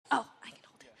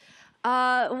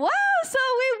Wow, so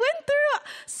we went through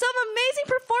some amazing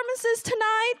performances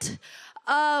tonight.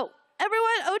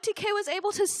 Everyone at OTK was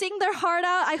able to sing their heart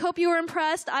out. I hope you were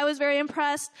impressed. I was very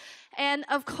impressed. And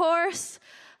of course,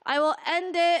 I will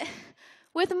end it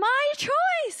with my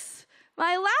choice,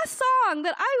 my last song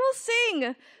that I will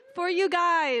sing for you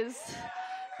guys.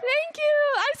 Thank you.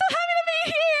 I'm so happy to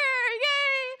be here.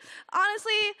 Yay.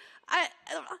 Honestly,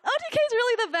 OTK is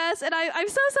really the best, and I'm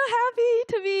so happy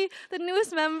to be the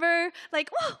newest member. Like,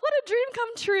 whoa, what a dream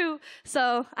come true.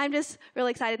 So I'm just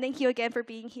really excited. Thank you again for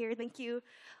being here. Thank you,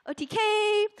 OTK,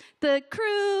 the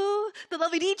crew, the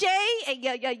lovely DJ,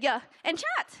 and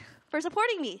chat for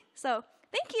supporting me. So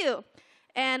thank you.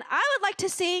 And I would like to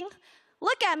sing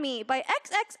Look at Me by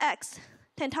XXX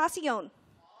Tentacion.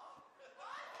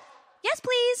 Yes,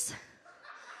 please.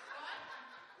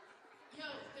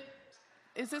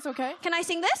 Is this okay? Can I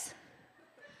sing this?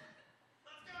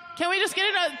 Can we just get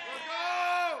it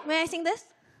a... May I sing this?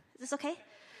 Is this okay?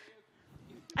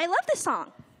 I love this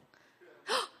song.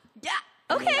 Yeah,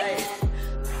 okay.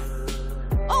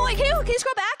 Oh, wait, can you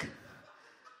scroll back?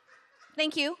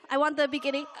 Thank you. I want the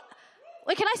beginning.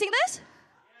 Wait, can I sing this?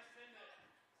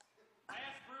 I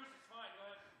asked Bruce, it's fine, go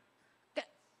ahead.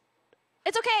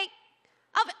 It's okay.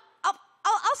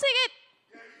 I'll sing it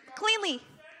cleanly.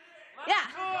 Yeah.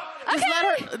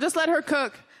 Okay. Just let her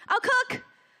cook. I'll cook.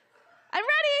 I'm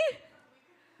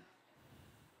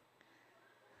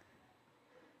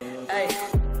ready. Hey.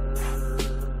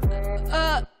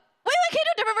 Wait, can you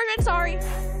do a different version? Sorry.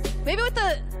 Maybe with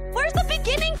the, where's the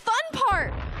beginning fun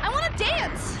part? I want to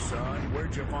dance. Son,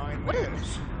 where'd you find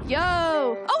this? Yo.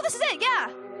 Oh, this is it, yeah.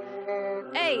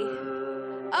 Hey.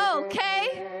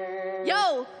 Okay.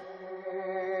 Yo.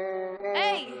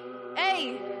 Hey.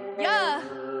 Yeah.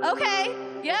 Okay.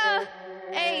 Yeah.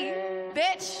 Hey.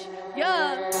 Bitch.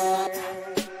 Yeah.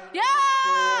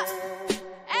 Yeah.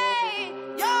 Hey.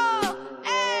 Yo.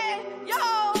 Hey.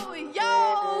 Yo.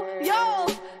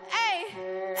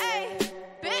 Hey.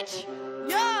 Bitch.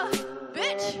 Yeah.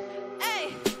 Bitch.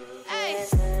 Hey.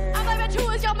 I'm like, bitch,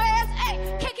 who is your man?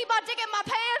 Hey. Can't keep my dick in my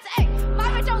pants. Hey. My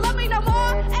bitch don't love me no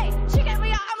more. Hey. She get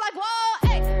me out. I'm like, whoa.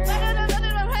 Hey.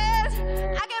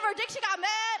 I gave her dick. She got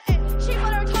mad. Hey. She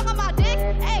put her tongue on my dick.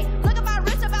 Hey. Look at my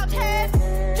wrist about 10.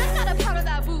 Just got a pound of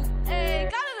that boot. Hey.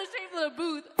 Got in the street for the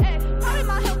booth. Hey. Probably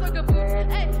my health like a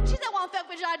boot. Hey. She said, one fuck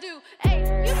bitch I do. Hey.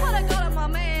 You put a gun on my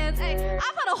mans. Hey.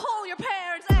 I put a hole in your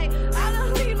parents. Hey. I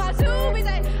don't need my tubes.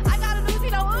 Hey. I got a Uzi,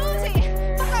 no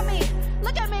Uzi. Fuck on me.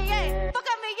 Look at me, yeah. Fuck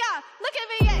on me, yeah. Look at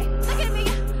me, yeah. Look at me,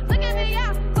 yeah. Look at me,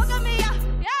 yeah. Fuck on me, yeah.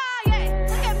 Yeah.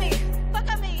 Look at me. Fuck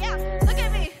on me, yeah. Look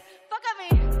at me. Fuck on me.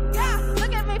 Yeah.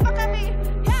 Look at me. Fuck on me.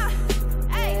 Yeah.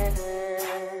 Hey.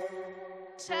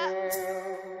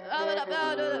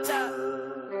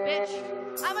 Bitch.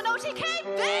 I'm an OTK,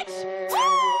 bitch. Woo!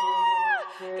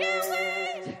 Can't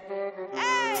wait.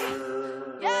 Hey.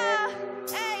 Yeah.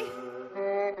 Hey.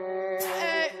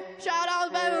 Hey. Shout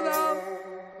out, baby girl.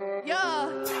 Yeah.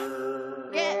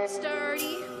 Get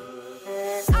sturdy.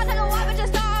 I take a wife and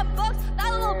just Starbucks. That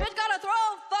little bitch got a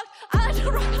throw fuck. I like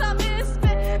to rock and I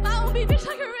misfit. My own bitch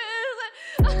like a wrist.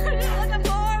 I just like a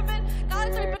Mormon. Got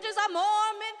like 3 bitches, I'm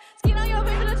Mormon. Skin on your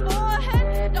bitch, that's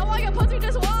forehead. Don't want your pussy,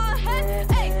 just one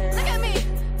head. Hey, look at me.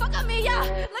 Fuck on me, yeah.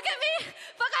 Look at me.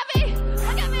 Fuck on me.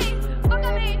 Look at me. Fuck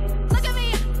on me. Look at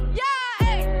me. Yeah,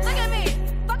 hey. Look at me.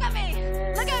 Fuck on me.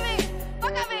 Look at me.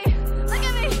 Fuck on me. Look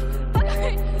at me. Fuck on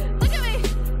me. Look at me.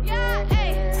 Yeah, hey.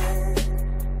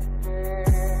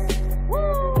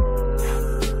 Woo.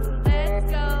 Let's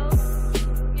go.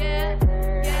 Yeah,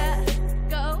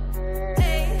 go.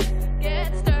 Hey, get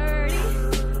sturdy.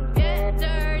 Get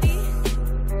dirty.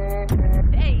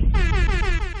 Hey.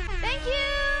 Thank you.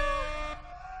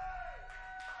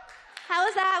 How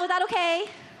was that? Was that okay?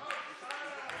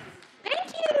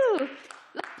 Thank you.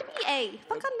 Look at me, A.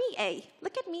 Fuck on me, A.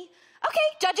 Look at me. Okay,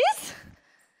 judges.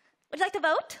 Would you like to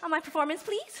vote on my performance,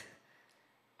 please?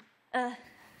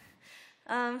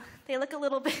 They look a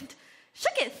little bit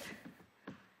shooketh.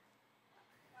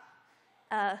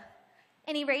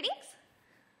 Any ratings?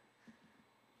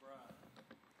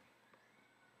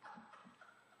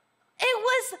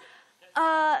 It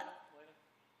was,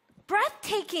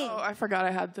 breathtaking. Oh, I forgot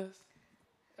I had this.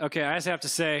 Okay, I just have to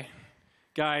say,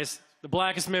 guys, the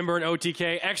blackest member in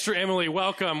OTK, Extra Emily,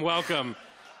 welcome.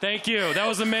 Thank you. That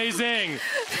was amazing.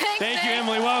 Thank you,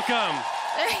 Emily. Welcome.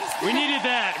 Thanks. We needed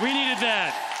that.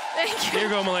 Thank you. Here you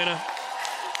go, Milena.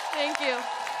 Thank you.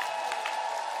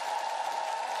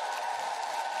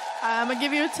 I'm going to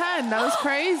give you a 10. That was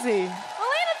crazy.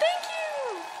 Milena, thank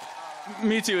you.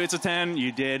 Me too. It's a 10.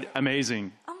 You did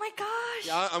amazing. Oh my gosh.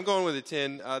 Yeah, I'm going with a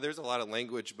 10. There's a lot of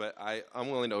language, but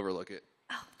I'm willing to overlook it.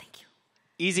 Oh, thank you.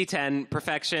 Easy 10,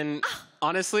 perfection.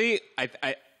 Honestly,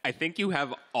 I think you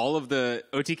have all of the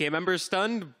OTK members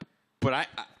stunned, but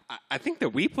I think the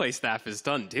WePlay staff is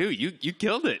stunned too. You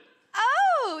killed it.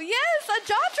 Oh, yes, a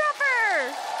jaw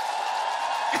dropper.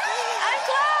 I'm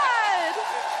glad.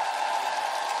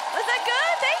 Was that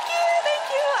good? Thank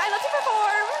you. I love to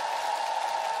perform.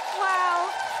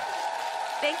 Wow.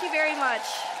 Thank you very much.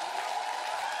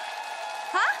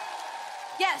 Huh?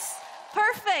 Yes.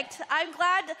 Perfect. I'm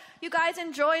glad you guys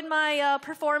enjoyed my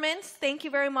performance. Thank you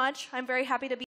very much. I'm very happy to be